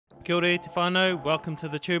Kia ora te whānau, welcome to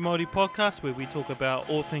the True Māori podcast where we talk about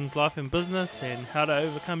all things life and business and how to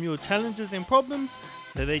overcome your challenges and problems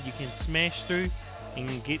so that you can smash through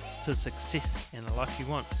and get to success in the life you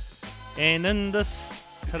want. And in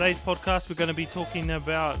today's podcast we're going to be talking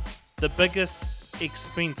about the biggest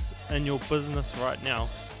expense in your business right now.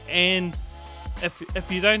 And if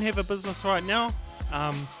you don't have a business right now,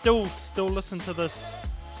 still listen to this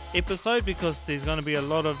episode because there's going to be a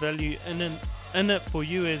lot of value in it for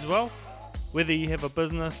you as well, whether you have a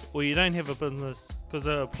business or you don't have a business, because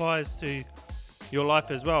it applies to your life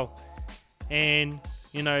as well. And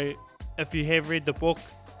you know, if you have read the book,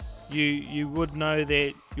 you would know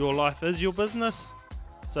that your life is your business.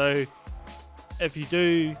 So if you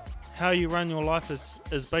do, how you run your life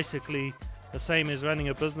is basically the same as running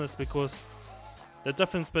a business, because the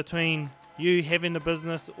difference between you having a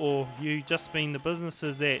business or you just being the business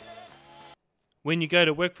is that when you go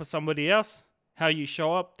to work for somebody else, how you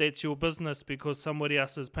show up, that's your business, because somebody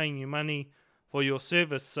else is paying you money for your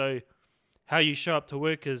service. So how you show up to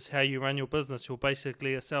work is how you run your business. You're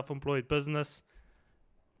basically a self-employed business.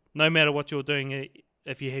 No matter what you're doing,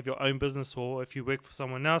 if you have your own business or if you work for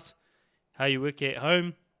someone else, how you work at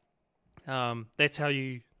home, that's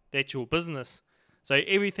your business. So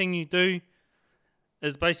everything you do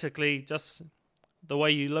is basically just the way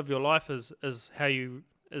you live your life is how you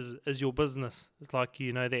is your business. It's like,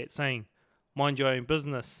 you know, that saying, mind your own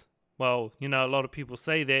business. Well, you know, a lot of people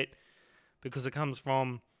say that because it comes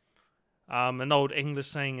from an old English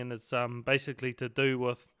saying, and it's basically to do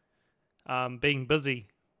with being busy.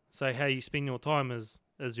 So how you spend your time is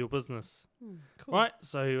your business. Cool. Right?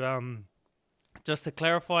 So just to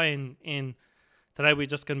clarify, and today we're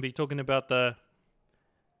just going to be talking about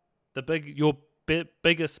your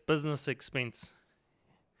biggest business expense.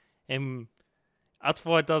 And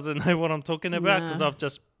Atawai doesn't know what I'm talking about because I've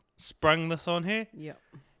just sprung this on her. Yep.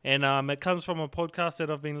 And it comes from a podcast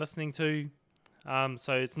that I've been listening to.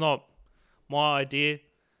 So it's not my idea.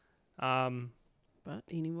 But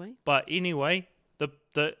anyway,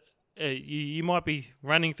 you might be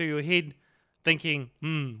running through your head thinking,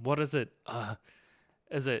 what is it?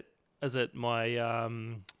 Is it my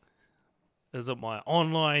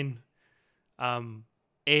online ad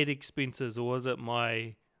expenses, or is it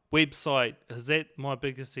my website? Is that my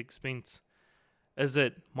biggest expense? Is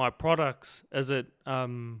it my products? Is it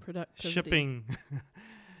shipping?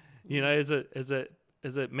 You know, is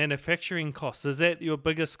it manufacturing costs? Is that your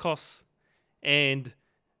biggest costs? And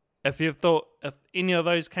if any of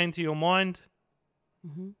those came to your mind,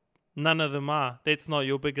 none of them are. That's not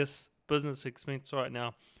your biggest business expense right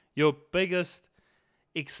now. Your biggest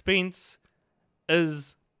expense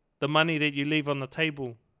is the money that you leave on the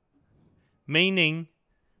table, meaning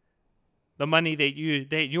the money that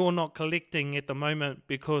you're not collecting at the moment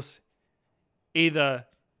because either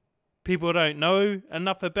people don't know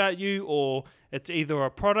enough about you, or it's either a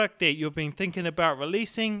product that you've been thinking about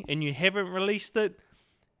releasing and you haven't released it.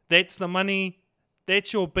 That's the money.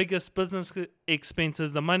 That's your biggest business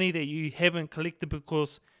expenses, the money that you haven't collected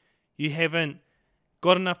because you haven't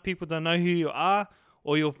got enough people to know who you are,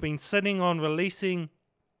 or you've been sitting on releasing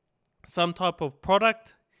some type of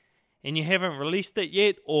product and you haven't released it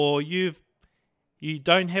yet, or you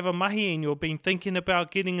don't have a mahi and you've been thinking about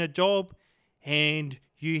getting a job and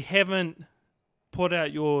you haven't put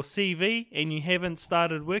out your CV and you haven't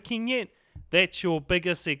started working yet. That's your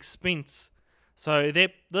biggest expense. So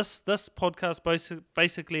this podcast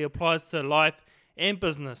basically applies to life and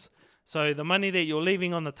business. So the money that you're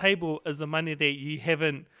leaving on the table is the money that you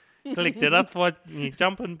haven't collected. Otherwise, you're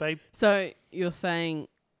jumping, babe. So you're saying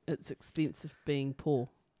it's expensive being poor.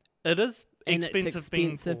 It is expensive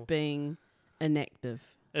being poor. Being inactive.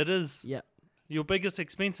 It is. Yep. Your biggest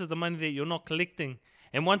expense is the money that you're not collecting.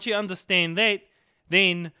 And once you understand that,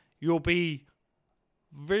 then you'll be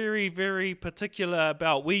very, very particular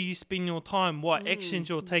about where you spend your time, what actions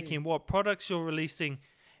you're taking, what products you're releasing.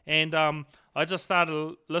 And I just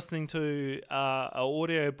started listening to an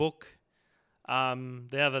audio book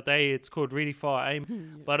the other day. It's called Ready, Fire,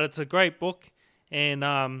 Aim. But it's a great book, and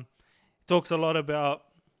it talks a lot about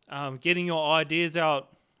getting your ideas out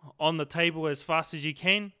on the table as fast as you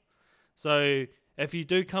can. So if you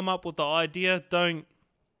do come up with the idea, don't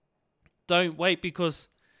wait, because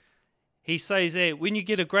he says that when you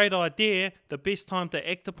get a great idea, the best time to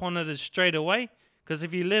act upon it is straight away. Because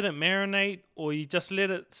if you let it marinate or you just let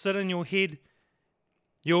it sit in your head,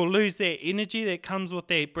 you'll lose that energy that comes with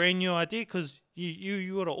that brand new idea. Because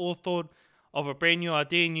you would have all thought of a brand new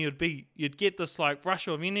idea and you'd get this like rush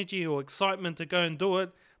of energy or excitement to go and do it.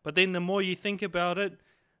 But then the more you think about it,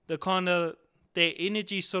 that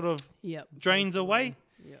energy sort of drains away.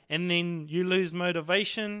 Yeah. and then you lose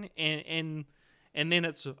motivation, and then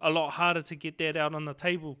it's a lot harder to get that out on the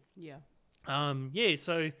table. Yeah.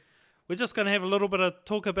 So we're just going to have a little bit of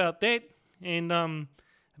talk about that, and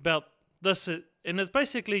about this, and it's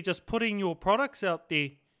basically just putting your products out there.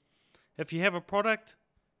 If you have a product,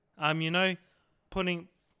 putting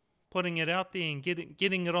it out there and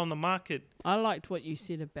getting it on the market. I liked what you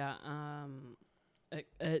said about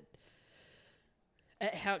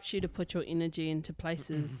it helps you to put your energy into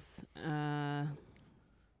places, into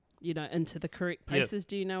the correct places.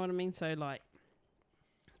 Do you know what I mean? So like,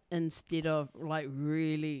 instead of like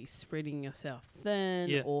really spreading yourself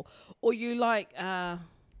thin, or you like,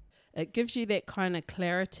 it gives you that kind of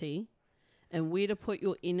clarity and where to put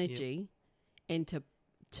your energy, and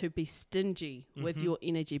to be stingy with your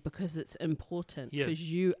energy, because it's important, because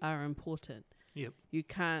you are important. Yep. You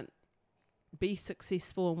can't be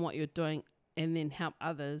successful in what you're doing and then help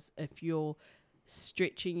others if you're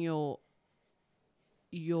stretching your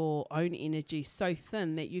own energy so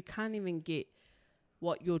thin that you can't even get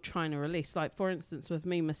what you're trying to release. Like, for instance, with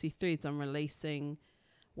me, Missy Threads, I'm releasing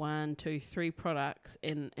 1, 2, 3 products,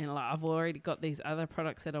 and like I've already got these other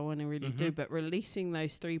products that I want to really do, but releasing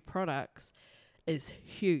those 3 products is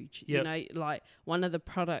huge. Yep. Like one of the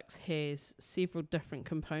products has several different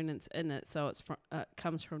components in it, so it's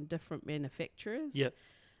comes from different manufacturers. Yep.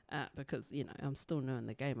 Because I'm still new in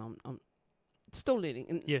the game. I'm still learning,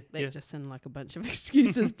 and that just sound like a bunch of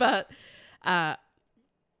excuses. But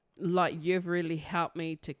like, you've really helped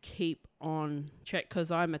me to keep on track,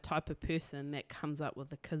 because I'm a type of person that comes up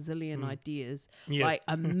with a gazillion ideas, like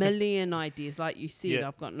a million ideas. Like you said,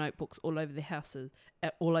 I've got notebooks all over the house,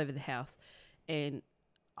 and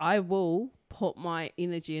I will put my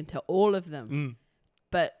energy into all of them,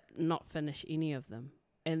 but not finish any of them,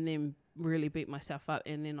 and then really beat myself up,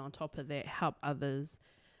 and then on top of that help others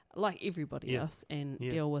like everybody else, and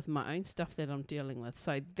deal with my own stuff that I'm dealing with.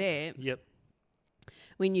 So that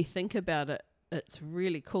when you think about it, it's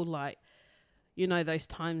really cool. Like, those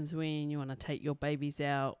times when you want to take your babies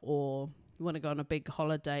out, or you want to go on a big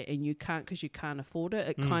holiday and you can't because you can't afford it,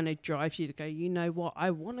 it kind of drives you to go, you know what,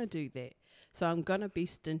 I want to do that, so I'm going to be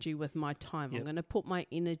stingy with my time. I'm going to put my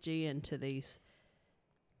energy into these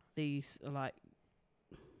like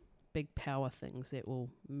big power things that will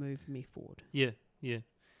move me forward.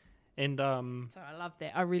 And so I love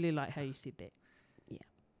that. I really like how you said that.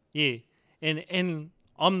 And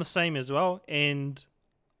I'm the same as well. And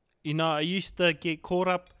I used to get caught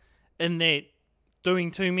up in that,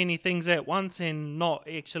 doing too many things at once and not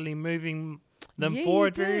actually moving them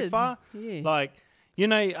forward very far. Like,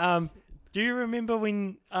 do you remember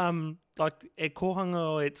when like at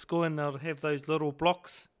kohanga or at school, and they'll have those little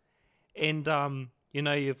blocks, and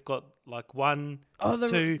you've got like 1,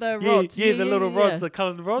 2, the rods. the little rods, the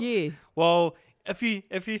coloured rods. Well, if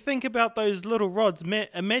you think about those little rods,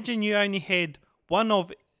 imagine you only had one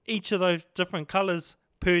of each of those different colours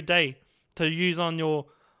per day to use on your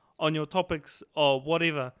topics or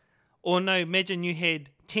whatever. Or no, imagine you had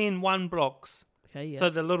 10 1 blocks. Okay, So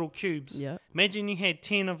the little cubes. Yeah. Imagine you had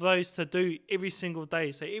 10 of those to do every single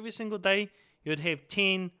day. So every single day you'd have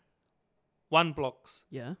 10 1 blocks.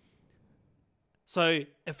 Yeah. So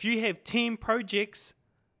if you have 10 projects,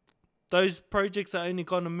 those projects are only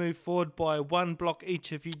going to move forward by 1 block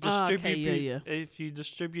each if you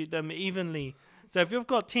distribute them evenly. So if you've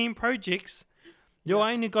got 10 projects, you're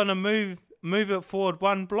only going to move it forward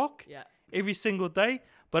 1 block every single day.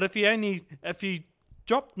 But if you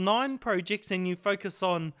drop 9 projects and you focus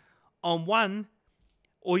on 1,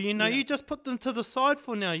 or you just put them to the side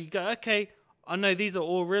for now. You go, okay, I know these are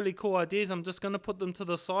all really cool ideas. I'm just going to put them to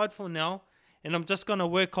the side for now, and I'm just going to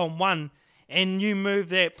work on 1. And you move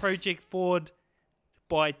that project forward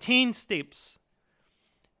by 10 steps.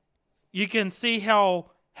 You can see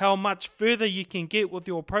how much further you can get with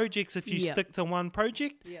your projects if you stick to 1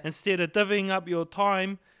 project instead of divvying up your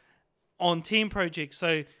time on 10 projects.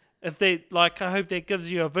 So if that, like, I hope that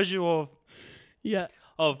gives you a visual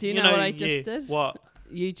of do you know what I just did? What?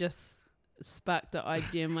 You just sparked an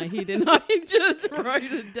idea in my head, and I just wrote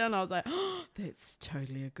it down. I was like, oh, that's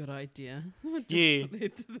totally a good idea.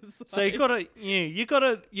 So you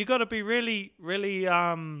gotta be really, really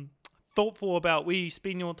thoughtful about where you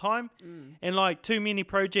spend your time, and like too many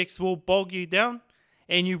projects will bog you down,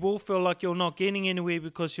 and you will feel like you're not getting anywhere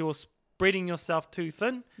because you're spreading yourself too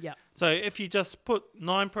thin. Yeah. So if you just put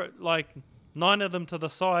 9 of them to the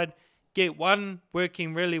side, get 1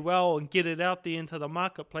 working really well and get it out there into the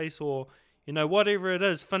marketplace, or whatever it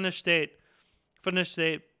is, finish that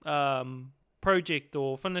project,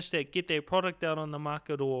 or get that product out on the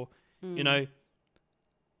market, or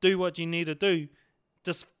do what you need to do.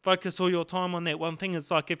 just focus all your time on that one thing.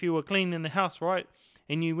 It's like if you were cleaning the house, right?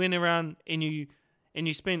 And you went around and you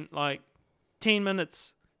spent like 10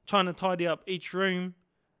 minutes trying to tidy up each room,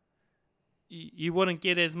 you wouldn't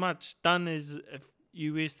get as much done as if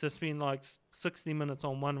you used to spend like 60 minutes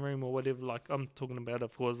on one room or whatever. Like I'm talking about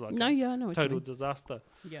if it was like I know what total you mean. disaster.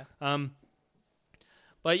 Yeah.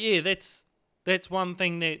 But yeah, that's one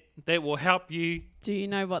thing that will help you. Do you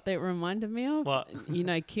know what that reminded me of? What? You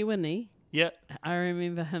know, Kiwani. Yeah. I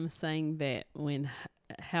remember him saying that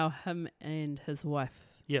how him and his wife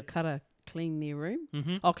Kara clean their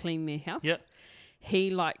room or clean their house. Yeah.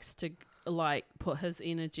 He likes to like put his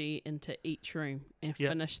energy into each room and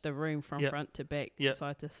finish the room from front to back,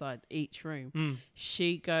 side to side, each room.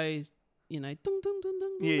 She goes, dung, dung, dung, dung,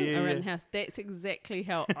 around the house. That's exactly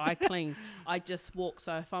how I clean. I just walk.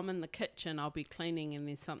 So if I'm in the kitchen, I'll be cleaning and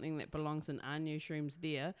there's something that belongs in Anya's room's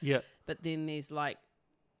there. Yeah. But then there's like,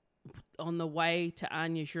 on the way to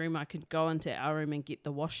Anya's room, I could go into our room and get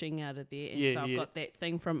the washing out of there. And so I've got that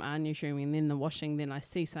thing from Anya's room and then the washing. Then I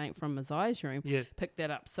see something from Mazai's room, pick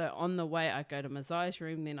that up. So on the way, I go to Mazai's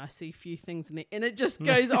room, then I see a few things in there. And it just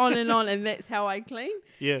goes on and on. And that's how I clean.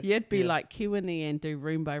 Yeah. You'd be like Kiwani and do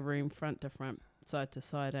room by room, front to front, side to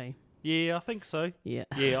side, eh? Yeah, I think so. Yeah.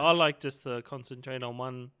 Yeah, I like just to concentrate on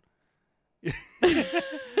one.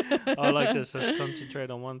 I like to just concentrate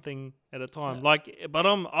on one thing at a time. But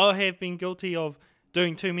I have been guilty of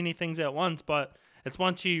doing too many things at once. But it's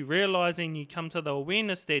once you realize and you come to the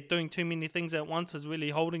awareness that doing too many things at once is really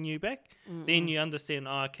holding you back, then you understand.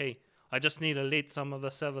 Okay, I just need to let some of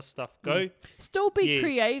this other stuff go. Still be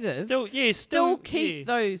creative. Still keep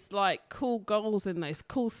those like cool goals and those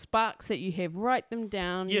cool sparks that you have. Write them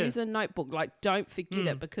down. Use a notebook. Like don't forget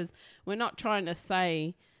it, because we're not trying to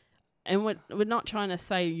say. And we're not trying to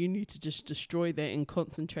say you need to just destroy that and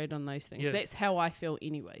concentrate on those things. That's how I feel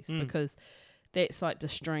anyways, because that's like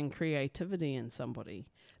destroying creativity in somebody.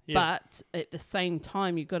 But at the same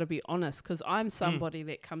time, you've got to be honest, because I'm somebody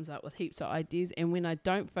that comes up with heaps of ideas. And when I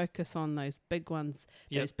don't focus on those big ones,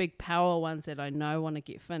 those big power ones that I know want to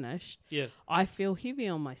get finished, I feel heavy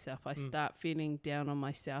on myself. I start feeling down on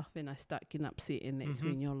myself and I start getting upset. And that's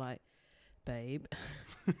when you're like, babe,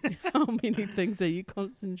 how many things are you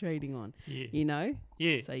concentrating on? You know?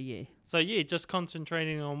 Yeah. So just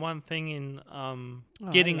concentrating on one thing and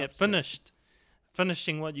getting it finished.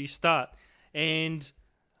 Finishing what you start. And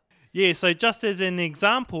so just as an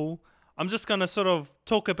example, I'm just going to sort of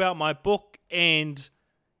talk about my book and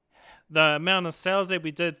the amount of sales that we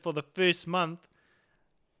did for the first month.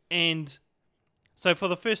 And so for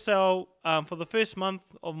the first sale, for the first month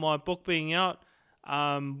of my book being out,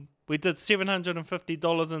 we did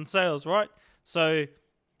 $750 in sales, right? So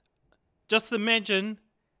just imagine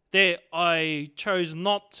that I chose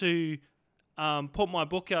not to put my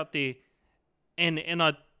book out there, and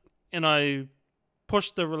I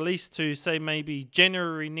pushed the release to say maybe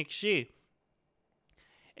January next year,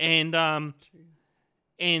 and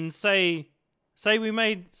say we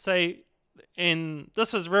made and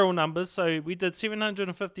this is real numbers. So we did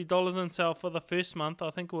 $750 in sale for the first month.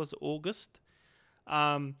 I think it was August.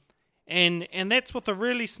 And that's with a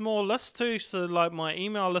really small list too. So like my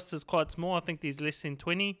email list is quite small. I think there's less than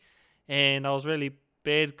 20. And I was really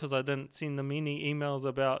bad because I didn't send them any emails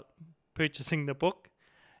about purchasing the book.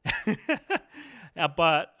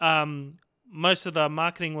 But most of the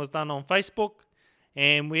marketing was done on Facebook.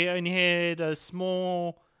 And we only had a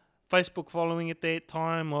small Facebook following at that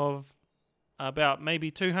time of about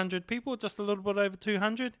maybe 200 people, just a little bit over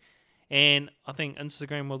 200. And I think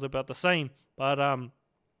Instagram was about the same. But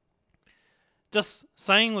just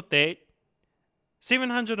saying with that,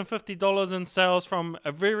 $750 in sales from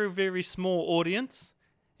a very, very small audience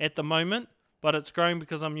at the moment, but it's growing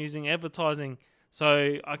because I'm using advertising.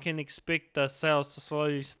 So I can expect the sales to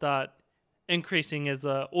slowly start increasing as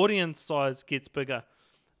the audience size gets bigger.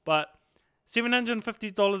 But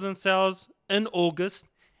 $750 in sales in August,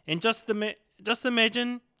 and just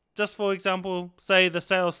imagine, just for example, say the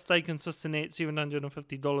sales stay consistent at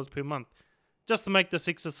 $750 per month. Just to make this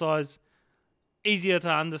exercise easier to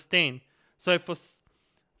understand. So for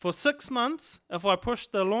 6 months, if I push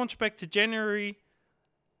the launch back to January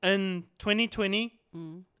in 2020,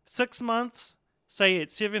 6 months, say at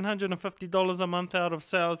 $750 a month out of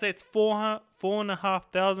sales, that's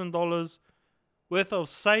 $4,500 worth of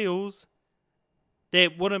sales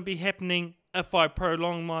that wouldn't be happening if I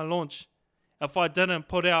prolonged my launch. If I didn't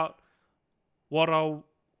put out what I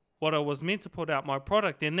was meant to put out, my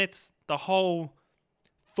product. And that's the whole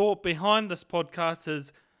thought behind this podcast,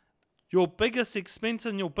 is your biggest expense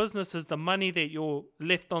in your business is the money that you're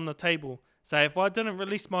left on the table. So if I didn't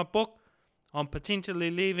release my book, I'm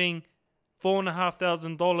potentially leaving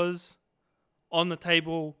 $4,500 on the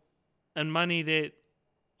table and money that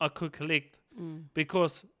I could collect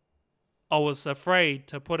because I was afraid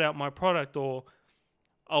to put out my product, or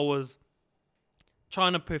I was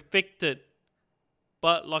trying to perfect it.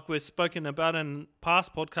 But like we've spoken about in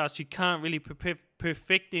past podcasts, you can't really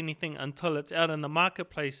perfect anything until it's out in the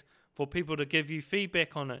marketplace for people to give you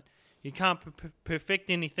feedback on it. You can't perfect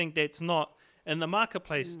anything that's not in the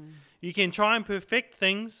marketplace. You can try and perfect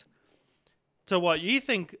things to what you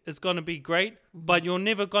think is going to be great, but you're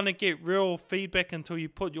never going to get real feedback until you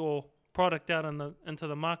put your product out into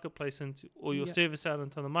the marketplace, or your service out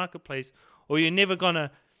into the marketplace, or you're never going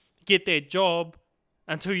to get that job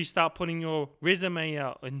until you start putting your resume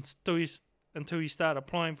out, and until you start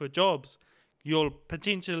applying for jobs. You're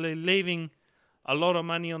potentially leaving a lot of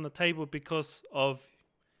money on the table because of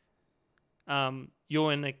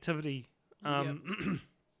your inactivity.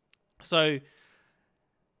 So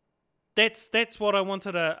that's what I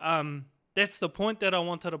wanted to that's the point that I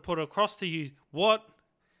wanted to put across to you.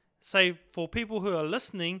 Say for people who are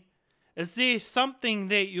listening, is there something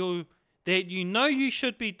that you know you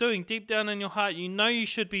should be doing deep down in your heart, you know you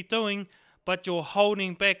should be doing, but you're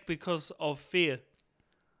holding back because of fear?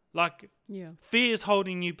 Fear is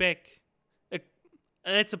holding you back.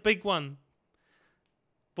 That's a big one.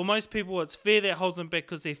 For most people, it's fear that holds them back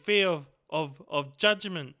because they're fear of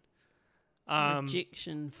judgment.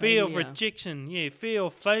 Rejection. Fear failure. of rejection. Fear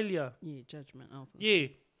of failure. Judgment.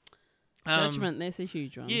 Judgment, that's a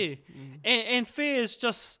huge one. And fear is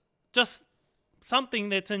just something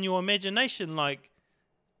that's in your imagination. Like,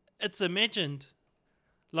 it's imagined.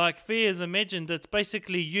 Like, fear is imagined. It's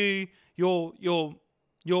basically you're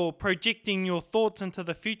projecting your thoughts into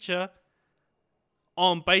the future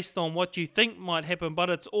based on what you think might happen, but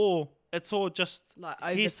it's all just like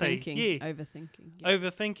hearsay.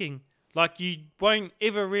 Overthinking. Like, you won't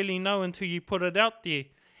ever really know until you put it out there.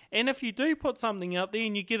 And if you do put something out there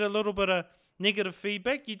and you get a little bit of negative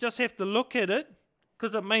feedback, you just have to look at it,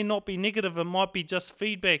 because it may not be negative, it might be just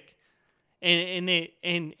feedback. And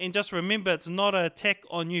just remember, it's not an attack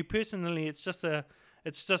on you personally. It's just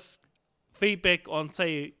feedback on,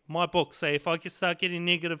 say, my book. Say, if I start getting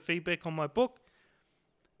negative feedback on my book,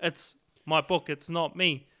 it's my book. It's not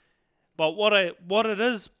me. But what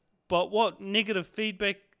negative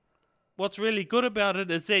feedback? What's really good about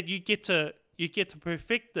it is that you get to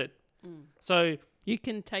perfect it. So you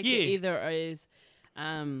can take it either as,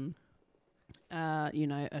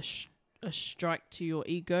 a strike to your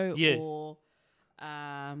ego, or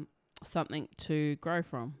something to grow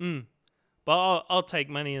from. But I'll take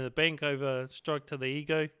money in the bank over strike to the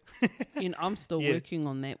ego. I'm still working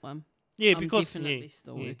on that one. Yeah, I'm because definitely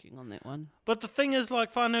still working on that one. But the thing is,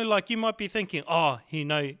 like, whānau, like, you might be thinking,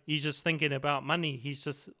 he's just thinking about money. He's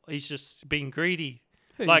just being greedy.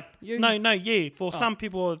 Who? Like, You? For some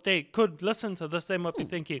people that could listen to this, they might be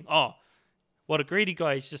thinking, what a greedy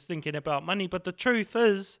guy, he's just thinking about money. But the truth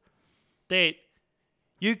is that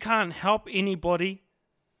you can't help anybody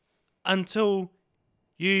until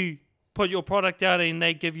you put your product out and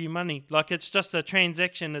they give you money. Like, it's just a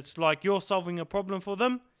transaction. It's like you're solving a problem for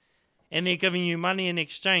them and they're giving you money in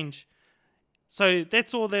exchange. So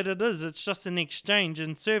that's all that it is. It's just an exchange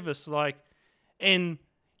in service. Like, and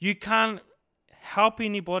you can't help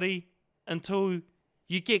anybody until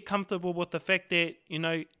you get comfortable with the fact that,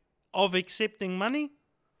 of accepting money.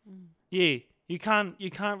 You can't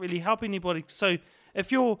really help anybody. So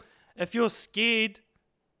if you're scared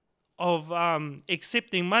of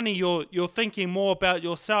accepting money, you're thinking more about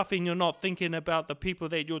yourself and you're not thinking about the people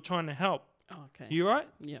that you're trying to help. Okay. You right?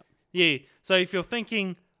 Yeah. Yeah. So if you're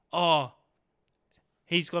thinking,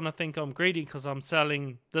 he's gonna think I'm greedy because I'm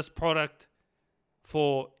selling this product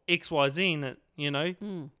for XYZ,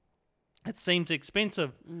 and it seems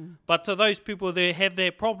expensive. But to those people that have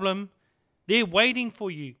that problem, they're waiting for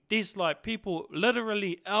you. There's like people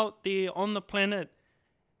literally out there on the planet.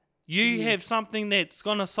 You have something that's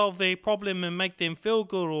gonna solve their problem and make them feel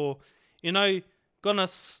good, or gonna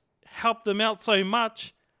help them out so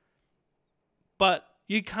much. But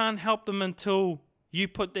you can't help them until you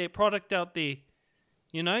put their product out there.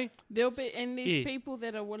 There'll be, and there's people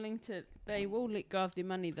that are willing to, they will let go of their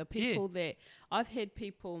money. The people that, I've had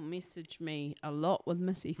people message me a lot with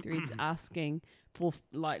Missy Threads asking for,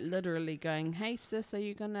 like, literally going, hey sis, are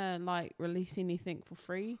you gonna like release anything for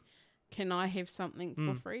free? Can I have something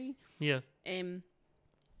for free? Yeah. And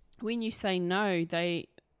when you say no, they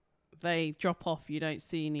drop off. You don't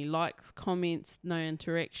see any likes, comments, no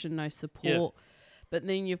interaction, no support. But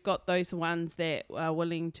then you've got those ones that are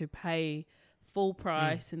willing to pay full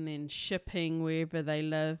price and then shipping wherever they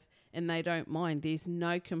live, and they don't mind. There's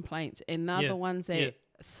no complaints. And they're the ones that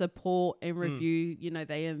support and review. You know,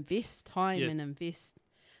 they invest time and invest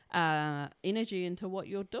energy into what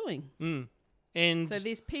you're doing. And so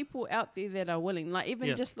there's people out there that are willing, like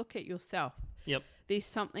even just look at yourself. There's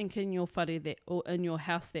something in your whare or in your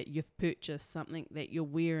house that you've purchased, something that you're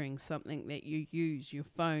wearing, something that you use, your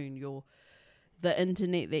phone, the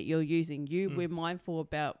internet that you're using. We're mindful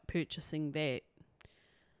about purchasing that,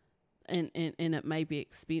 and it may be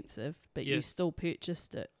expensive, but you still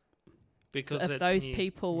purchased it. Because so if those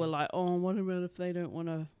people were like, oh, what about if they don't want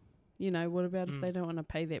to, what about if they don't want to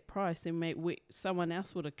pay that price? Then someone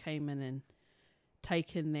else would have came in and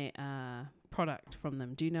taken that product from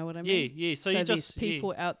them. Do you know what I mean? Yeah. So you there's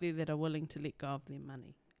people out there that are willing to let go of their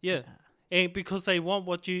money. And because they want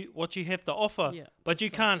what you have to offer. But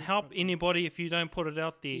you can't help anybody if you don't put it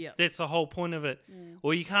out there. That's the whole point of it.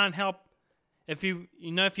 Or you can't help if you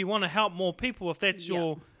want to help more people, if that's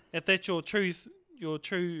your true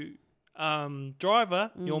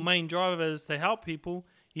driver, your main driver is to help people,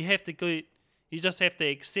 you just have to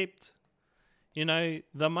accept,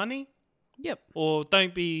 the money. Or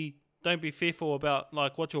don't be fearful about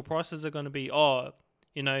like what your prices are going to be.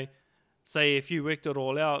 Say if you worked it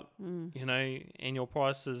all out, and your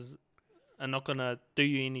prices are not going to do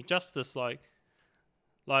you any justice.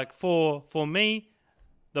 Like for me,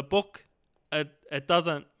 the book, it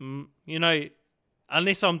doesn't,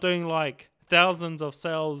 unless I'm doing like thousands of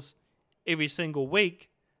sales every single week,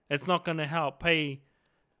 it's not going to help pay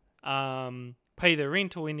the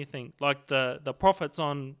rent or anything. Like the profits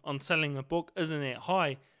on selling a book isn't that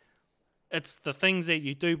high. It's the things that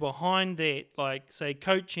you do behind that, like say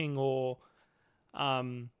coaching or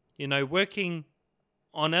working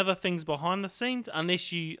on other things behind the scenes,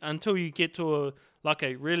 until you get to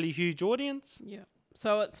a really huge audience.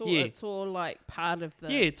 So it's all like part of the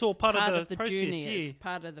it's all part of the process, journey. It's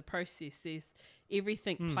part of the process. There's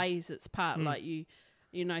everything plays its part. Like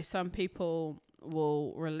some people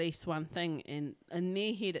will release one thing and in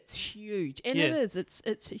their head it's huge, and it is.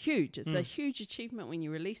 It's huge. It's a huge achievement when you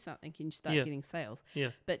release something and you start getting sales.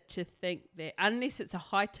 But to think that unless it's a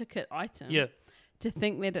high ticket item, to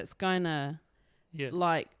think that it's gonna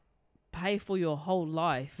like pay for your whole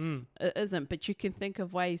life, it isn't. But you can think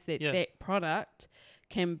of ways that that product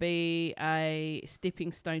can be a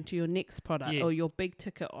stepping stone to your next product or your big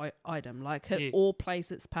ticket item. Like it all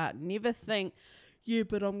plays its part. Never think,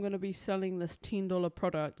 but I'm going to be selling this $10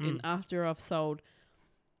 product and after I've sold,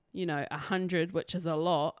 100, which is a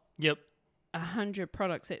lot. 100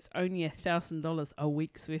 products, that's only $1,000 a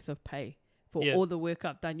week's worth of pay for all the work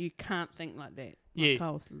I've done. You can't think like that. Like I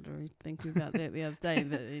was literally thinking about that the other day.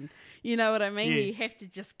 But then, you know what I mean? You have to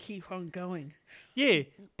just keep on going.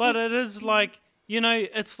 But it is like,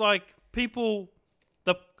 it's like people,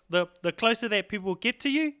 the closer that people get to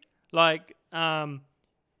you, like, the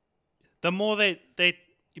more that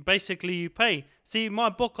basically you pay. See, my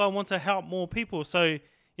book, I want to help more people. So,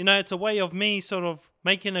 it's a way of me sort of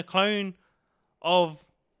making a clone of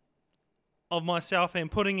myself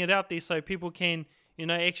and putting it out there so people can,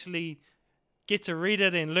 actually get to read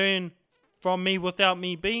it and learn from me without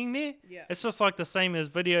me being there. It's just like the same as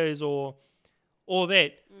videos or all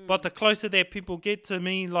that. But the closer that people get to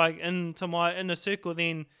me, like into my inner circle,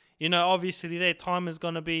 then, obviously that time is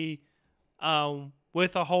going to be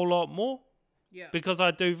worth a whole lot more. Because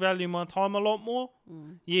I do value my time a lot more.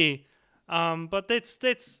 But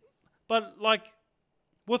but like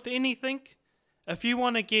with anything, if you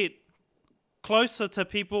want to get closer to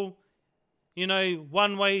people,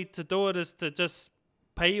 one way to do it is to just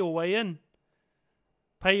pay your way in.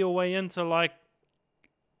 Pay your way into like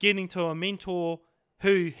getting to a mentor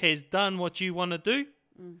who has done what you want to do.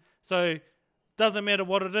 So doesn't matter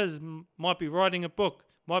what it is. Might be writing a book,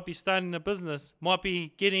 might be starting a business, might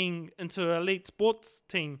be getting into an elite sports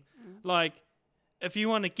team. Like, if you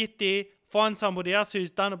want to get there, find somebody else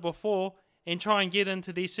who's done it before and try and get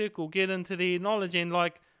into their circle, get into their knowledge. And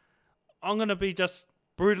like, I'm going to be just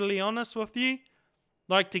brutally honest with you.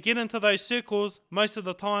 Like, to get into those circles, most of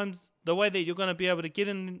the times, the way that you're going to be able to get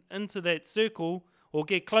into that circle or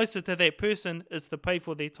get closer to that person is to pay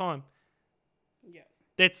for their time.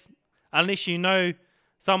 That's, unless you know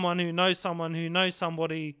someone who knows someone who knows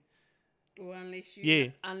somebody. Or unless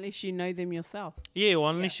you know them yourself. Or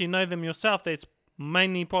unless you know them yourself, that's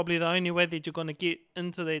mainly probably the only way that you're going to get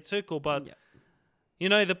into that circle. But,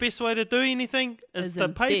 the best way to do anything is to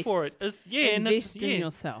pay for it. Invest in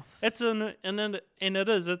yourself. It's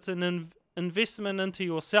it's an investment into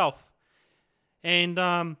yourself. And,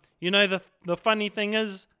 the funny thing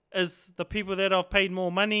is the people that I've paid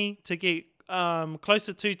more money to get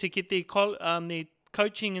closer to get their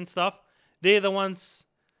coaching and stuff, they're the ones,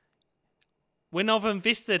 when I've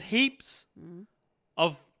invested heaps,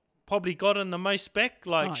 I've probably gotten the most back,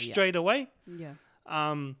 like straight away. Yeah.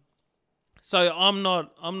 So I'm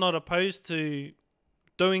not opposed to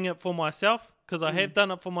doing it for myself, because I have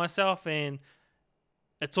done it for myself, and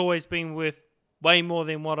it's always been worth way more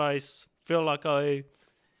than what I feel like I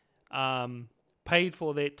paid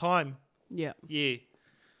for that time. Yeah. Yeah.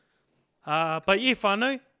 But yeah,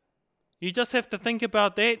 whānau, you just have to think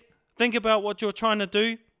about that. Think about what you're trying to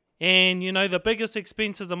do. And, you know, the biggest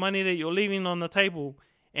expense is the money that you're leaving on the table.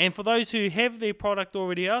 And for those who have their product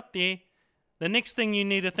already out there, the next thing you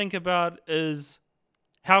need to think about is,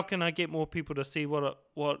 how can I get more people to see what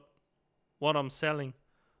I'm selling?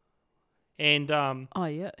 And Oh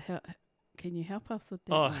yeah. Can you help us with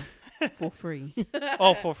that one? For free?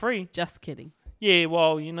 For free? Just kidding. Yeah.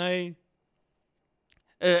 Well, you know,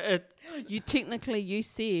 You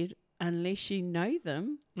said unless you know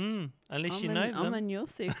them. Unless you know them. I'm in your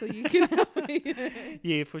circle. You can help me.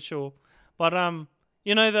 Yeah, for sure. But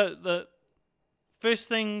you know, the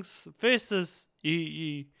first is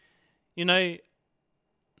you know,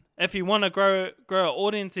 if you want to grow an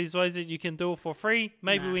audience, there's ways that you can do it for free.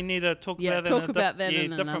 Maybe we need to talk about that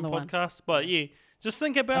in a different podcast. But yeah, just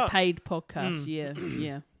think about a paid podcast.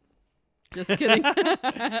 Yeah. Just kidding.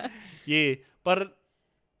 Yeah, but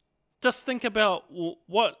just think about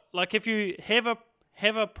what, like, if you have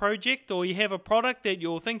a project or you have a product that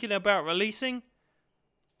you're thinking about releasing,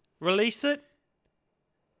 release it.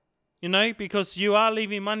 You know, because you are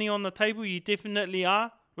leaving money on the table. You definitely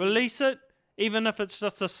are. Release it, even if it's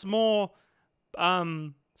just a small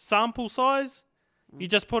sample size. You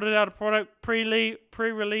just put it out a product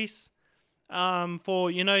pre-release for,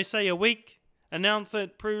 you know, say a week. Announce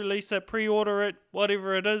it, pre-release it, pre-order it,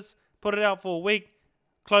 whatever it is. Put it out for a week.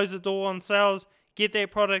 Close the door on sales. Get that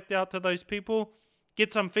product out to those people.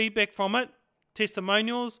 Get some feedback from it.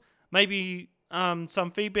 Testimonials. Maybe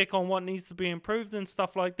some feedback on what needs to be improved and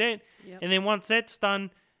stuff like that. Yep. And then once that's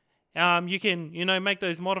done, you can, you know, make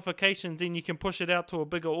those modifications, and you can push it out to a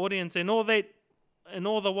bigger audience. And all that, and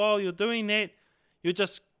all the while you're doing that, you're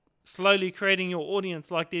just slowly creating your audience.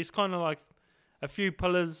 Like, there's kind of like a few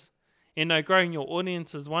pillars, you know, growing your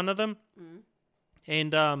audience is one of them.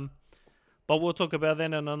 And but we'll talk about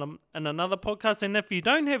that in another podcast. And if you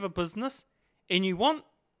don't have a business and you want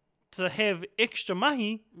to have extra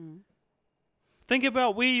mahi, think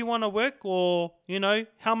about where you want to work, or, you know,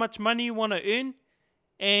 how much money you want to earn,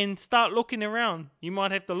 and start looking around. You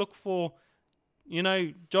might have to look for, you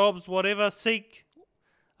know, jobs, whatever, seek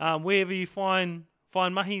wherever you find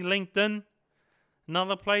mahi, LinkedIn,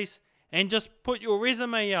 another place, and just put your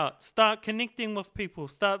resume out. Start connecting with people.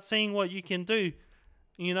 Start seeing what you can do,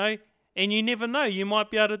 you know. And you never know, you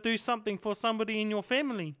might be able to do something for somebody in your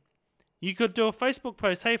family. You could do a Facebook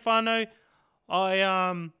post. Hey, whānau,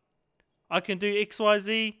 I can do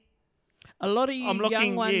XYZ. A lot of you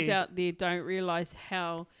young ones out there don't realise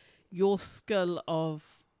how your skill of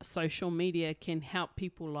social media can help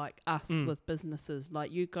people like us with businesses.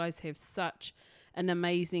 Like, you guys have such an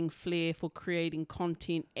amazing flair for creating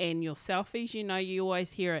content, and your selfies, you know, you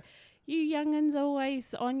always hear it. You youngins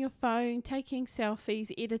always on your phone, taking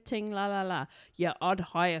selfies, editing, la la la. Yeah, I'd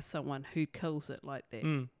hire someone who kills it like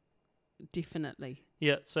that. Definitely.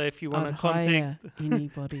 Yeah, so if you want to contact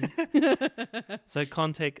anybody. So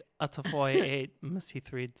contact Atawhai at Missy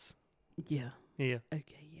Threads. Yeah. Yeah.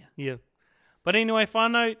 Okay, yeah. Yeah. But anyway,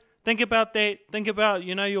 whānau, think about that. Think about,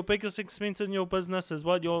 you know, your biggest expense in your business is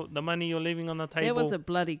what the money you're leaving on the table. That was a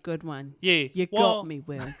bloody good one. Yeah. You got me,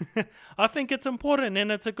 Will. I think it's important,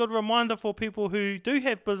 and it's a good reminder for people who do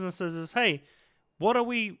have businesses is, hey, what are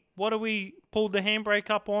we pulled the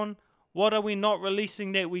handbrake up on? What are we not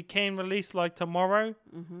releasing that we can release, like tomorrow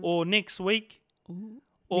or next week? Ooh,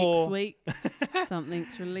 or next week.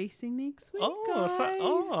 Something's releasing next week,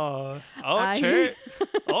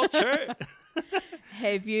 true.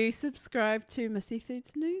 Have you subscribed to Missy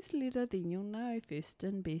Threads newsletter? Then you'll know first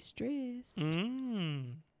and best dress.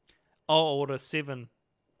 I'll order 7.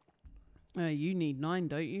 Oh, you need 9,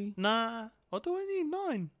 don't you? Nah, what do I need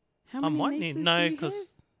 9? How many nieces do you have?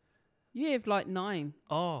 You have like 9.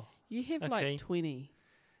 Oh. You have like 20.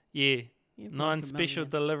 Yeah. 9 special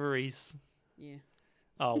deliveries. Yeah.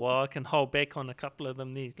 Oh, well, I can hold back on a couple of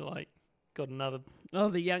them. There's like, got another. Oh,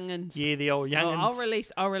 the young'uns. Yeah, the old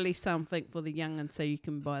young'uns. I'll release something for the young'uns so you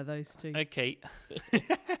can buy those too. Okay.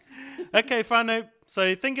 Okay, whānau.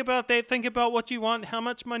 So think about that. Think about what you want, how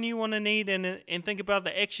much money you want to need, and think about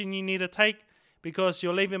the action you need to take, because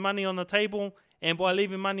you're leaving money on the table. And by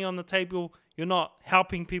leaving money on the table, you're not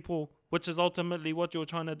helping people, which is ultimately what you're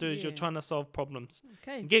trying to do, is you're trying to solve problems.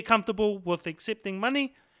 Okay. Get comfortable with accepting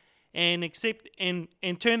money, and accept and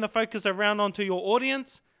turn the focus around onto your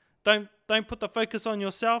audience. Don't Don't put the focus on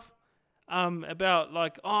yourself. About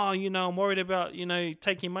like, I'm worried about,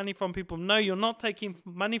 taking money from people. No, you're not taking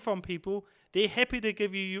money from people. They're happy to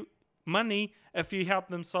give you money if you help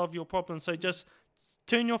them solve your problem. So just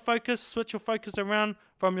switch your focus around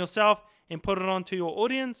from yourself and put it onto your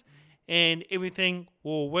audience, and everything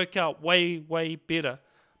will work out way, way better.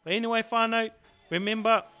 But anyway, whānau,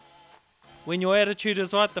 remember, when your attitude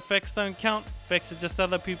is right, the facts don't count. Facts are just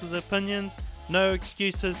other people's opinions. No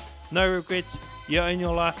excuses, no regrets. You own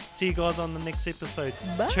your life. See you guys on the next episode.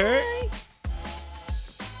 Bye. Cheers.